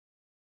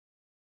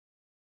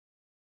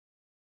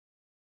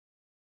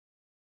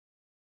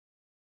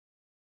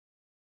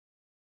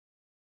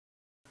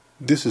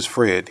This is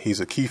Fred. He's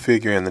a key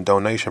figure in the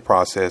donation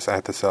process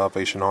at the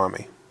Salvation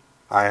Army.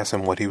 I asked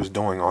him what he was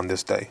doing on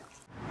this day.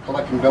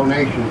 Collecting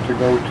donations to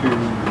go to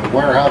the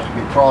warehouse to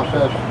be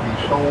processed, to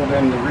be sold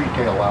in the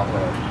retail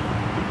outlets.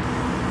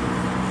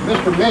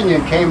 Mr.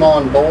 Minion came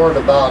on board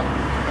about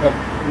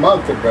a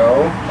month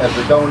ago as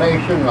a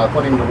donation, and I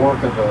put him to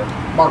work as a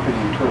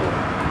marketing tool.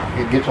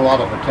 It gets a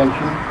lot of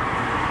attention,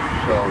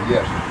 so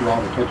yes, it's drawn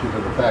attention to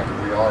the fact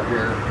that we are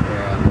here,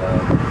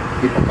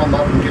 and people come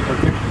up and get their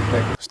pictures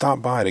taken.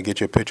 Stop by to get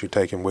your picture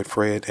taken with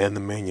Fred and the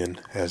Minion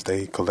as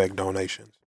they collect donations.